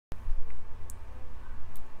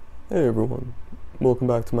Hey everyone, welcome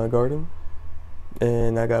back to my garden,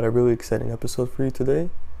 and I got a really exciting episode for you today.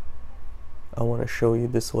 I want to show you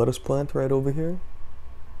this lettuce plant right over here.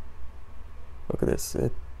 Look at this,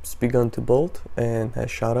 it's begun to bolt and has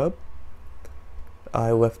shot up.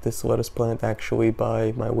 I left this lettuce plant actually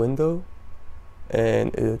by my window,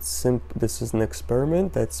 and this is an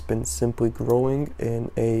experiment that's been simply growing in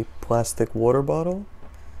a plastic water bottle.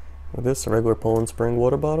 Look at this, a regular Poland Spring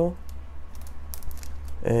water bottle.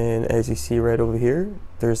 And as you see right over here,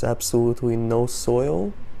 there's absolutely no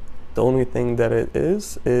soil. The only thing that it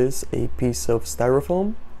is a piece of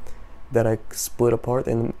styrofoam that I split apart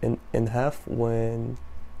in half when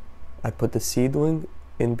I put the seedling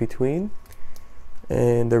in between.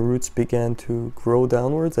 And the roots began to grow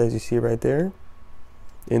downwards, as you see right there,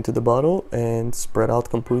 into the bottle and spread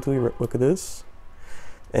out completely. Look at this.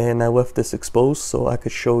 And I left this exposed so I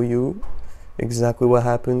could show you exactly what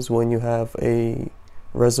happens when you have a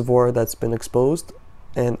reservoir that's been exposed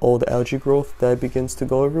and all the algae growth that begins to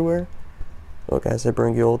go everywhere. Look, as I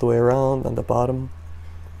bring you all the way around on the bottom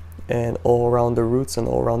and all around the roots and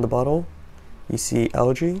all around the bottle, you see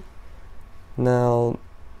algae. Now,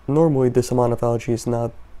 normally this amount of algae is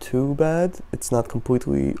not too bad. It's not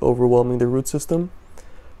completely overwhelming the root system,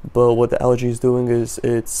 but what the algae is doing is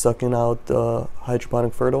it's sucking out the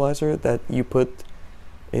hydroponic fertilizer that you put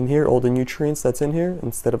in here, all the nutrients that's in here,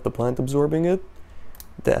 instead of the plant absorbing it.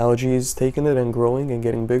 The algae is taking it and growing and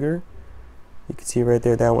getting bigger. You can see right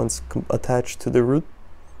there, that one's attached to the root,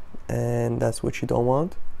 and that's what you don't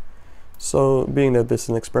want. So being that this is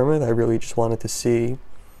an experiment, I really just wanted to see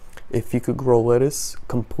if you could grow lettuce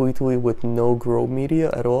completely with no grow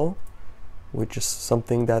media at all, with just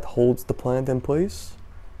something that holds the plant in place.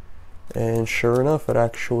 And sure enough, it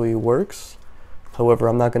actually works. However,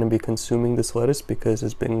 I'm not going to be consuming this lettuce because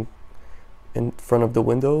it's been in front of the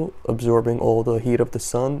window absorbing all the heat of the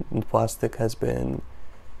sun, and the plastic has been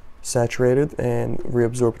saturated and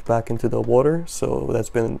reabsorbed back into the water, so that's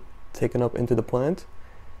been taken up into the plant.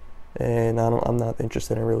 And I'm not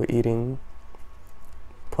interested in really eating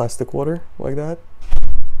plastic water like that.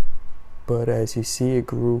 But as you see, it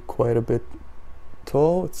grew quite a bit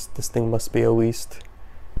tall. This thing must be at least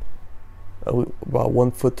about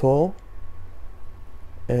 1 foot tall.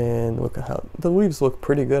 And look at how the leaves look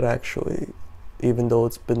pretty good actually, even though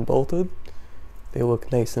it's been bolted. They look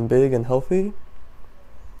nice and big and healthy.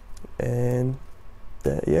 And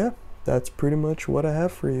yeah, that's pretty much what I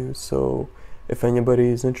have for you. So if anybody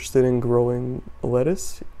is interested in growing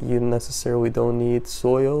lettuce, you necessarily don't need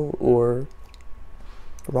soil or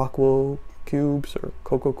Rockwool cubes or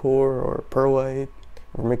coco coir or perlite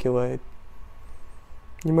or vermiculite.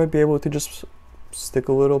 You might be able to just stick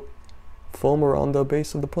a little foam around the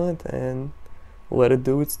base of the plant and let it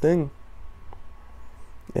do its thing.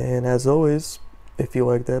 And as always, if you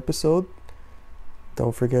liked the episode,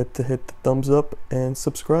 don't forget to hit the thumbs up and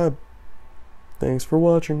subscribe. Thanks for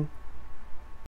watching.